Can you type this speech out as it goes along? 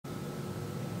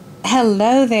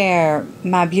Hello there,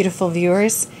 my beautiful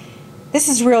viewers. This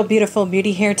is Real Beautiful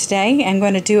Beauty here today. I'm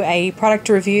going to do a product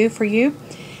review for you.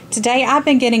 Today I've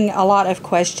been getting a lot of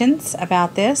questions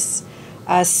about this,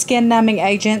 skin numbing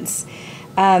agents.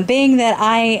 Being that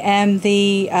I am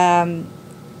the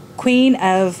queen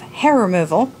of hair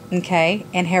removal, okay,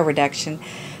 and hair reduction.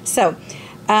 So,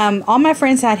 all my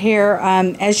friends out here,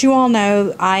 as you all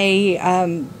know,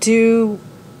 I do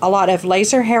a lot of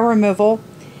laser hair removal.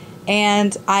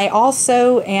 And I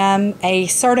also am a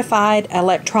certified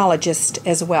electrologist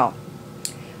as well.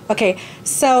 Okay,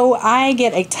 so I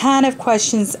get a ton of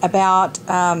questions about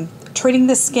treating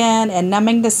the skin and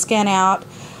numbing the skin out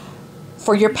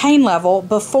for your pain level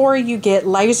before you get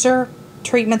laser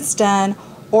treatments done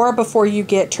or before you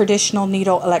get traditional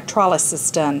needle electrolysis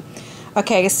done.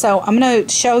 Okay, so I'm going to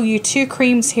show you two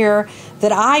creams here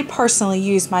that I personally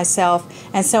use myself,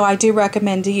 and so I do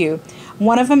recommend to you.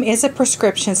 One of them is a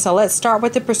prescription, so let's start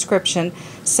with the prescription.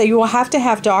 So you will have to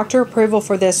have doctor approval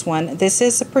for this one. This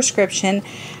is a prescription.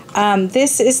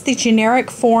 This is the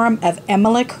generic form of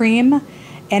EMLA cream,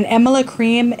 and EMLA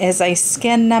cream is a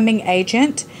skin numbing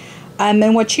agent.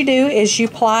 And what you do is you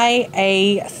apply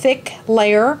a thick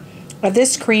layer of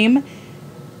this cream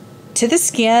to the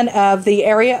skin of the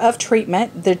area of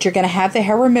treatment that you're going to have the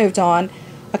hair removed on.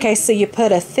 Okay, so you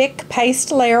put a thick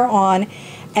paste layer on,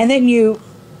 and then you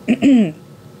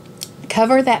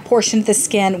cover that portion of the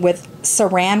skin with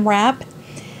saran wrap,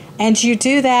 and you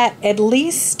do that at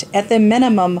least at the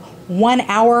minimum 1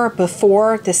 hour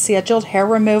before the scheduled hair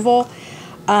removal.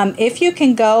 If you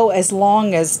can go as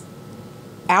long as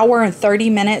hour and 30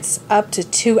 minutes up to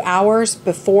 2 hours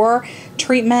before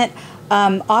treatment,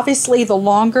 obviously the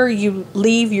longer you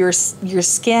leave your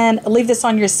skin, leave this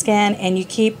on your skin, and you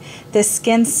keep the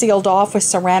skin sealed off with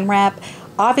saran wrap,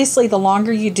 obviously the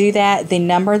longer you do that, the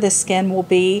number the skin will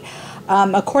be.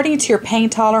 According to your pain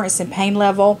tolerance and pain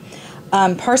level,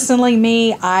 personally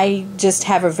me, I just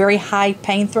have a very high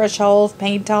pain threshold,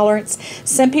 pain tolerance.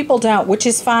 Some people don't, which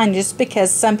is fine, just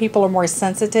because some people are more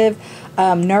sensitive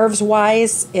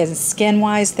nerves-wise and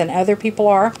skin-wise than other people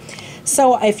are.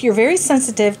 So if you're very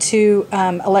sensitive to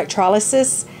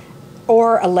electrolysis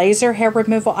or a laser hair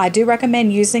removal, I do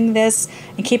recommend using this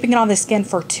and keeping it on the skin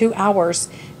for 2 hours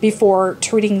before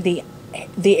treating the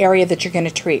area that you're going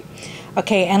to treat.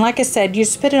 Okay, and like I said, you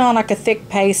just put it on like a thick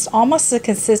paste, almost the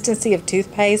consistency of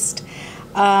toothpaste,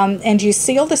 and you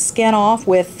seal the skin off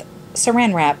with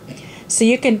saran wrap. So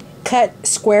you can cut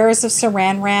squares of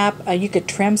saran wrap, you could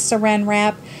trim saran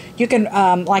wrap, you can,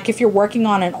 like if you're working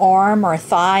on an arm or a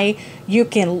thigh, you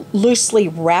can loosely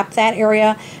wrap that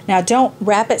area. Now don't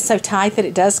wrap it so tight that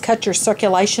it does cut your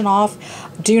circulation off.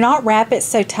 Do not wrap it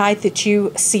so tight that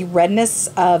you see redness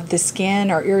of the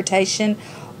skin or irritation,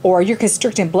 or you're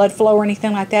constricting blood flow or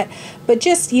anything like that. But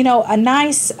just, you know, a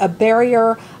nice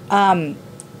barrier,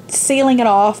 sealing it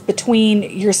off between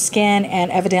your skin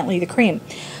and evidently the cream.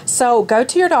 So go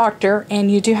to your doctor,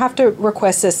 and you do have to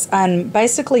request this, and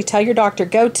basically tell your doctor,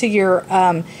 go to your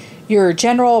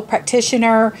general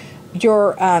practitioner,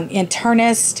 your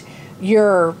internist,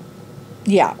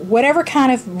 whatever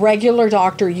kind of regular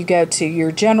doctor you go to,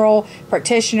 your general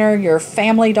practitioner, your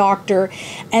family doctor,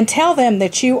 and tell them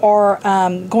that you are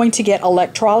going to get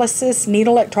electrolysis,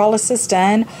 needle electrolysis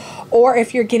done, or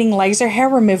if you're getting laser hair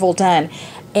removal done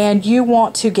and you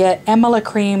want to get EMLA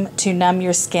cream to numb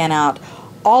your skin out.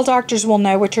 All doctors will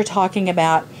know what you're talking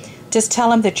about. Just tell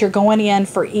them that you're going in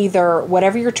for either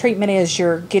whatever your treatment is,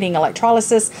 you're getting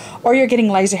electrolysis or you're getting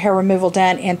laser hair removal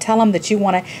done, and tell them that you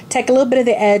want to take a little bit of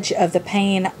the edge of the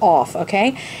pain off,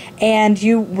 okay? And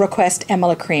you request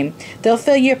EMLA cream. They'll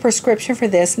fill you a prescription for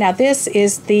this. Now this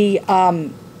is the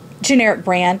generic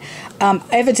brand.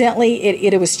 Evidently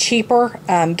it was cheaper.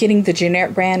 Getting the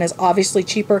generic brand is obviously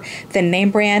cheaper than name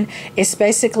brand. It's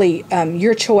basically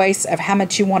your choice of how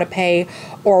much you want to pay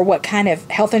or what kind of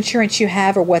health insurance you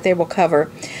have or what they will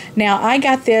cover. Now I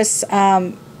got this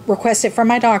requested from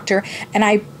my doctor, and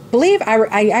I believe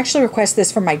I actually request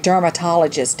this from my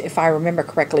dermatologist, if I remember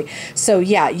correctly. So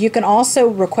yeah, you can also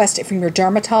request it from your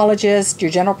dermatologist,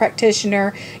 your general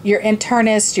practitioner, your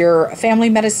internist, your family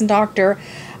medicine doctor,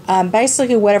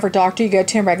 basically whatever doctor you go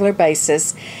to on a regular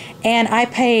basis. And I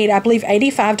paid, I believe,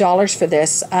 $85 for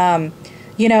this.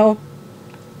 You know,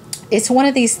 it's one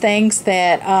of these things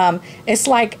that it's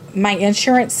like my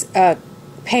insurance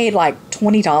paid like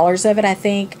 $20 of it, I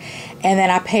think, and then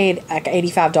I paid like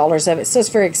 $85 of it, so it's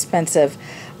very expensive.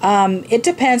 It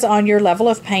depends on your level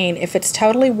of pain. If it's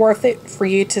totally worth it for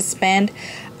you to spend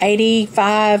 $85,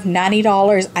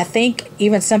 $90, I think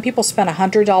even some people spend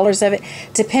 $100 of it,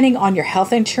 depending on your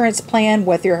health insurance plan,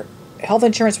 what your health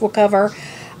insurance will cover.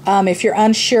 If you're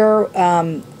unsure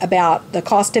about the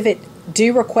cost of it,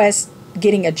 do request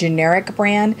getting a generic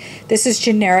brand. This is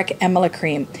generic EMLA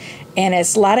cream, and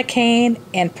it's lidocaine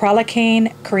and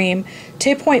prilocaine cream,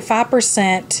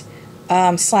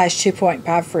 2.5% slash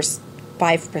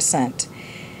 2.5%.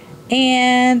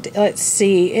 And let's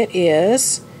see, it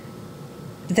is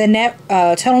the net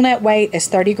total net weight is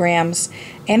 30 grams,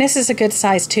 and this is a good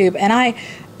size tube. And I've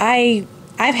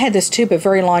had this tube a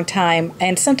very long time,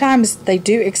 and sometimes they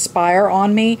do expire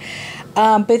on me.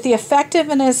 But the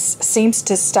effectiveness seems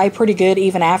to stay pretty good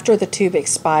even after the tube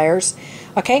expires.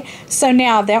 Okay, so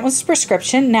now that was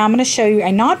prescription. Now I'm going to show you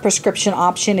a non-prescription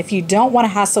option if you don't want to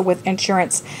hassle with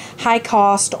insurance, high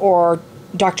cost, or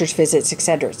doctor's visits,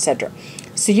 etc., etc.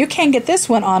 So you can get this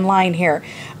one online here.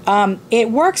 It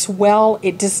works well.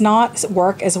 It does not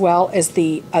work as well as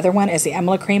the other one, as the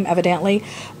EMLA cream, evidently,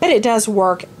 but it does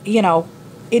work, you know.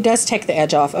 It does take the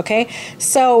edge off, okay?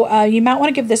 So you might want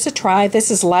to give this a try. This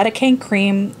is lidocaine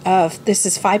cream. This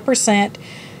is 5%.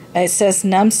 It says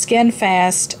numb skin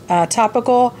fast.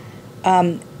 Topical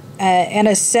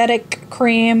anesthetic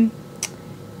cream.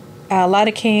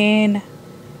 Lidocaine.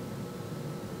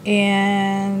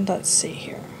 And let's see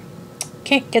here.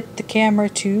 Can't get the camera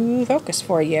to focus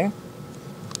for you.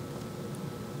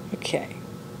 Okay.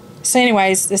 So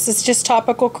anyways, this is just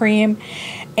topical cream.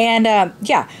 And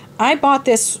yeah, I bought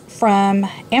this from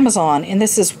Amazon, and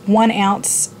this is 1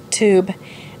 ounce tube,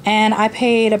 and I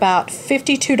paid about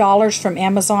 $52 from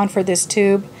Amazon for this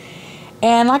tube.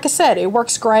 And like I said, it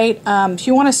works great. If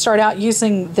you want to start out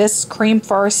using this cream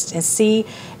first and see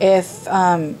if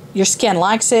your skin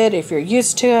likes it, if you're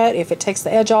used to it, if it takes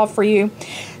the edge off for you,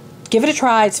 give it a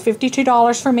try. It's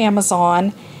 $52 from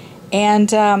Amazon.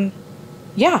 And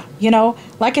yeah, you know,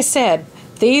 like I said,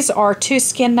 these are 2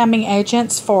 skin numbing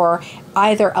agents for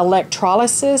either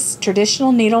electrolysis,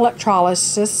 traditional needle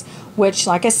electrolysis, which,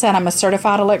 like I said, I'm a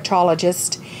certified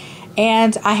electrologist,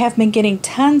 and I have been getting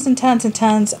tons and tons and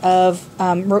tons of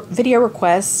video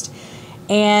requests,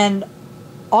 and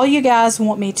all you guys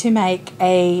want me to make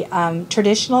a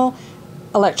traditional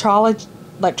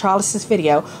electrolysis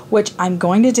video, which I'm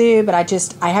going to do, but I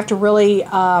have to really,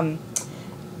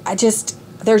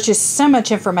 there's just so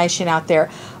much information out there.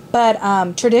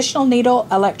 But traditional needle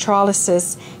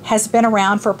electrolysis has been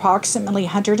around for approximately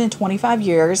 125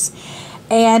 years,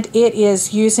 and it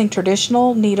is using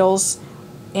traditional needles,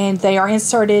 and they are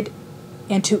inserted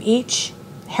into each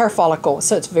hair follicle.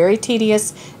 So it's very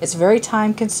tedious, it's very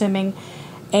time consuming,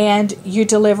 and you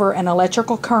deliver an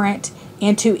electrical current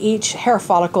into each hair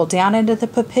follicle down into the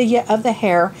papilla of the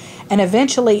hair, and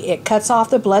eventually it cuts off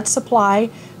the blood supply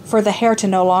for the hair to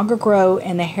no longer grow,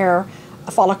 and the hair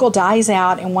follicle dies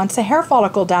out. And once the hair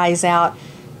follicle dies out,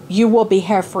 you will be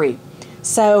hair free.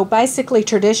 So basically,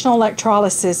 traditional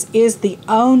electrolysis is the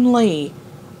only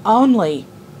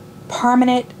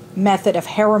permanent method of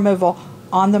hair removal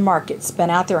on the market. It's been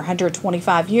out there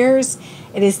 125 years.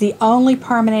 It is the only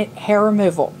permanent hair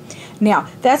removal. Now,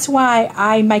 that's why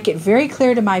I make it very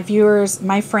clear to my viewers,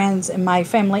 my friends, and my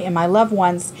family, and my loved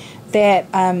ones that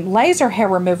laser hair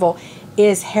removal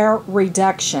is hair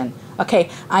reduction. Okay,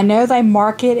 I know they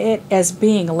market it as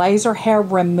being laser hair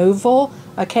removal.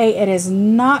 Okay, it is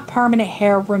not permanent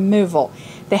hair removal.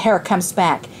 The hair comes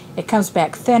back. It comes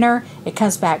back thinner, it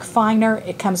comes back finer,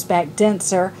 it comes back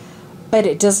denser, but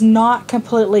it does not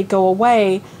completely go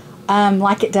away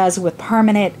like it does with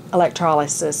permanent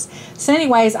electrolysis. So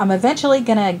anyways, I'm eventually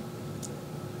going to,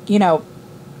 you know,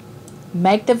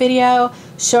 make the video,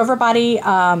 show everybody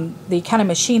the kind of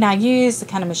machine I use, the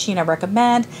kind of machine I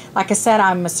recommend. Like I said,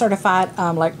 I'm a certified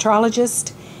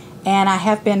electrologist, and I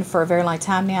have been for a very long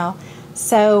time now.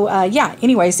 So yeah,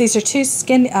 anyways, these are 2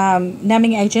 skin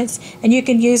numbing agents, and you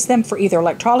can use them for either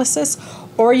electrolysis,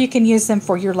 or you can use them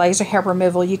for your laser hair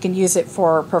removal. You can use it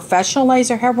for professional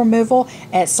laser hair removal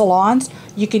at salons.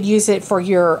 You could use it for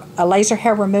your laser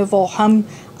hair removal home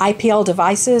IPL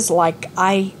devices like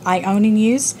I own and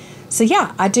use. So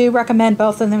yeah, I do recommend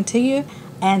both of them to you,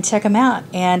 and check them out,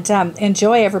 and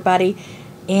enjoy, everybody,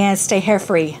 and stay hair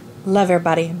free. Love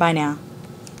everybody. Bye now.